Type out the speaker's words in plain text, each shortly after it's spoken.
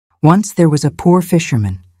Once there was a poor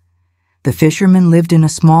fisherman. The fisherman lived in a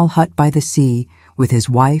small hut by the sea with his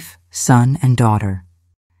wife, son, and daughter.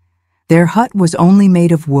 Their hut was only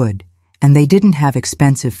made of wood, and they didn't have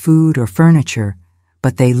expensive food or furniture,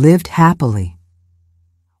 but they lived happily.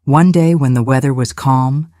 One day when the weather was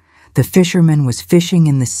calm, the fisherman was fishing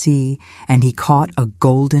in the sea and he caught a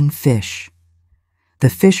golden fish.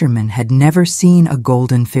 The fisherman had never seen a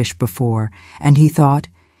golden fish before, and he thought,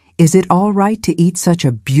 "Is it all right to eat such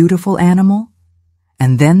a beautiful animal?"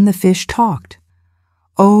 And then the fish talked.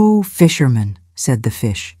 "Oh, fisherman," said the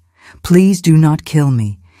fish, "please do not kill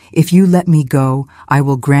me. If you let me go, I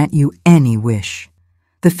will grant you any wish."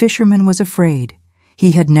 The fisherman was afraid.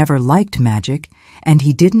 He had never liked magic, and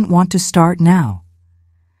he didn't want to start now.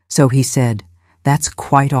 So he said, "That's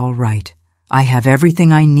quite all right. I have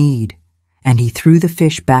everything I need." And he threw the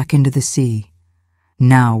fish back into the sea.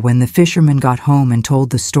 Now, when the fisherman got home and told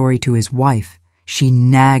the story to his wife, she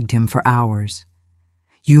nagged him for hours.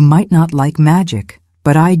 "You might not like magic,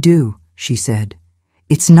 but I do," she said.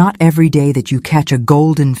 "It's not every day that you catch a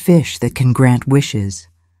golden fish that can grant wishes.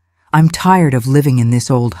 I'm tired of living in this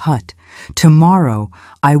old hut. Tomorrow,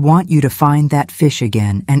 I want you to find that fish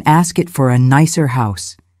again and ask it for a nicer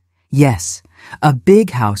house. Yes, a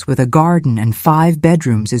big house with a garden and 5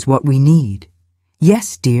 bedrooms is what we need."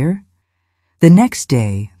 "Yes, dear." The next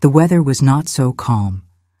day, the weather was not so calm.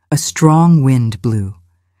 A strong wind blew.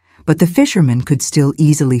 But the fisherman could still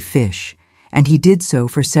easily fish, and he did so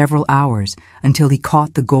for several hours until he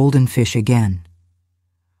caught the golden fish again.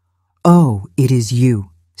 "Oh, it is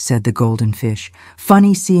you," said the golden fish.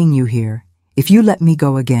 "Funny seeing you here. If you let me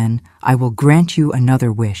go again, I will grant you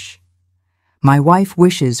another wish." "My wife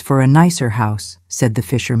wishes for a nicer house," said the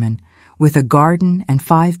fisherman, "with a garden and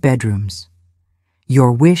 5 bedrooms."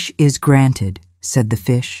 "Your wish is granted," said the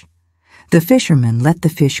fish. The fisherman let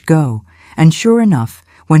the fish go, and sure enough,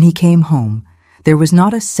 when he came home, there was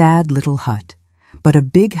not a sad little hut, but a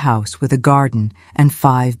big house with a garden and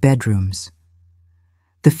 5 bedrooms.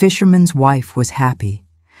 The fisherman's wife was happy,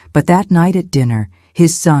 but that night at dinner,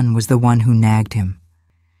 his son was the one who nagged him.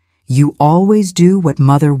 "You always do what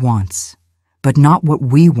mother wants, but not what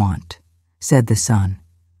we want," said the son.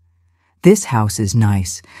 "This house is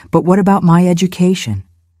nice, but what about my education?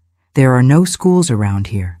 There are no schools around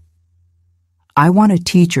here. I want a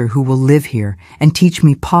teacher who will live here and teach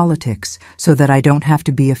me politics so that I don't have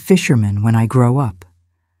to be a fisherman when I grow up."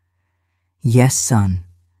 "Yes, son,"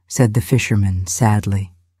 said the fisherman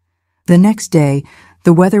sadly. The next day,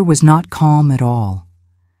 the weather was not calm at all.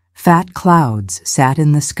 Fat clouds sat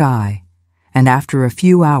in the sky, and after a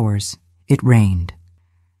few hours, it rained.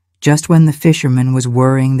 Just when the fisherman was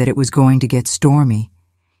worrying that it was going to get stormy,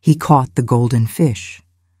 he caught the golden fish.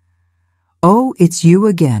 "Oh, it's you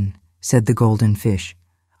again," said the golden fish.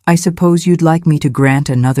 "I suppose you'd like me to grant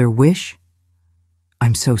another wish?"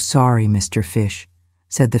 "I'm so sorry, Mr. Fish,"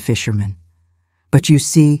 said the fisherman. "But you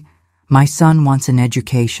see, my son wants an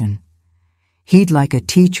education. He'd like a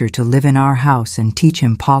teacher to live in our house and teach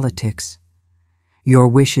him politics." "Your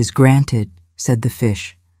wish is granted," said the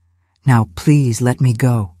fish. "Now please let me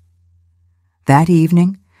go." That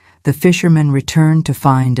evening, the fisherman returned to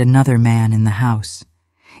find another man in the house.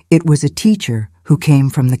 It was a teacher who came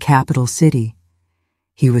from the capital city.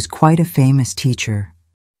 He was quite a famous teacher.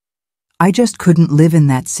 "I just couldn't live in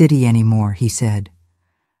that city anymore," he said.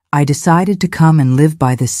 "I decided to come and live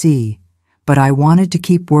by the sea, but I wanted to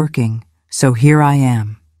keep working, so here I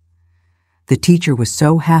am." The teacher was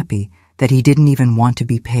so happy that he didn't even want to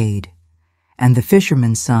be paid, and the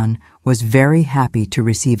fisherman's son was very happy to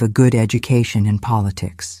receive a good education in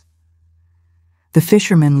politics. The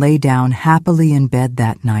fisherman lay down happily in bed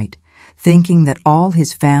that night, thinking that all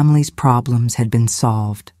his family's problems had been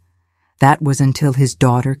solved. That was until his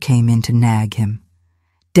daughter came in to nag him.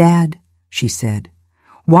 "Dad," she said,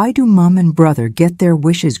 "why do Mum and Brother get their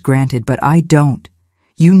wishes granted but I don't?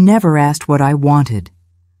 You never asked what I wanted."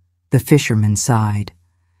 The fisherman sighed.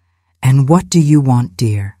 "And what do you want,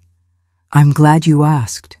 dear?" "I'm glad you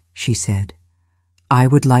asked," she said. "I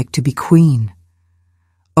would like to be queen."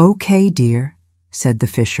 "Okay, dear," said the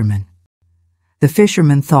fisherman. The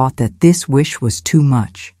fisherman thought that this wish was too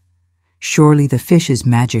much. Surely the fish's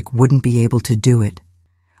magic wouldn't be able to do it.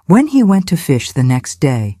 When he went to fish the next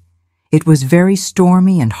day, it was very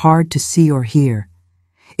stormy and hard to see or hear.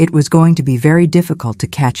 It was going to be very difficult to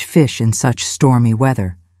catch fish in such stormy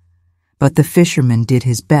weather. But the fisherman did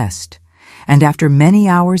his best, and after many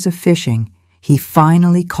hours of fishing, he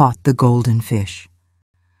finally caught the golden fish.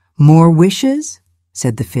 "More wishes?"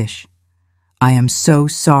 said the fish. "I am so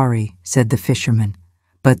sorry," said the fisherman,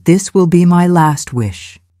 "but this will be my last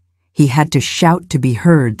wish." He had to shout to be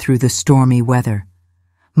heard through the stormy weather.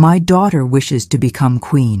 "My daughter wishes to become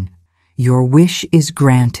queen." "Your wish is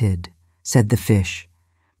granted," said the fish,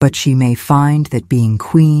 "but she may find that being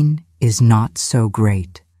queen is not so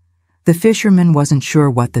great." The fisherman wasn't sure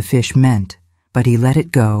what the fish meant, but he let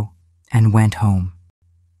it go and went home.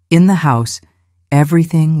 In the house,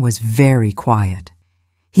 everything was very quiet.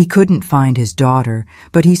 He couldn't find his daughter,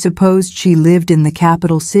 but he supposed she lived in the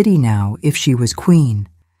capital city now if she was queen.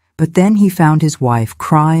 But then he found his wife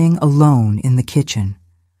crying alone in the kitchen.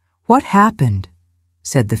 "What happened?"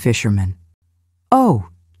 said the fisherman. "Oh,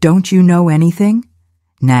 don't you know anything?"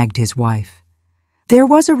 nagged his wife. "There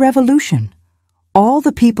was a revolution. All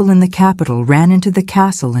the people in the capital ran into the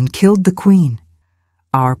castle and killed the queen.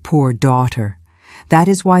 Our poor daughter. That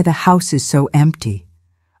is why the house is so empty.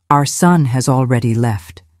 Our son has already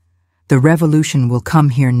left. The revolution will come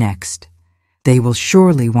here next. They will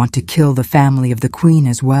surely want to kill the family of the queen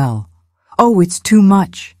as well. Oh, it's too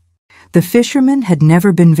much." The fisherman had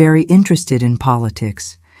never been very interested in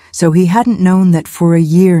politics, so he hadn't known that for a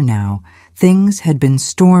year now things had been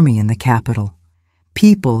stormy in the capital.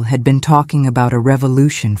 People had been talking about a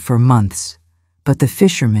revolution for months, but the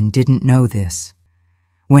fisherman didn't know this.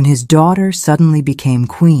 When his daughter suddenly became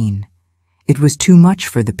queen, it was too much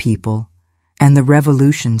for the people, and the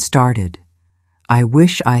revolution started. "I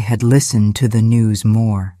wish I had listened to the news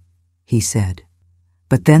more," he said.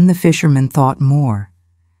 But then the fisherman thought more,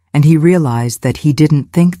 and he realized that he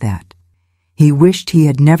didn't think that. He wished he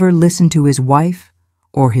had never listened to his wife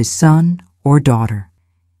or his son or daughter.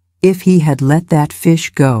 If he had let that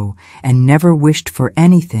fish go and never wished for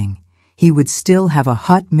anything, he would still have a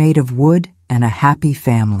hut made of wood and a happy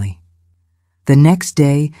family. The next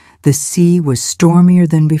day, the sea was stormier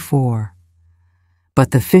than before.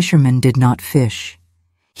 But the fisherman did not fish.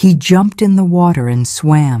 He jumped in the water and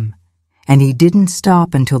swam, and he didn't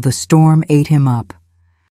stop until the storm ate him up.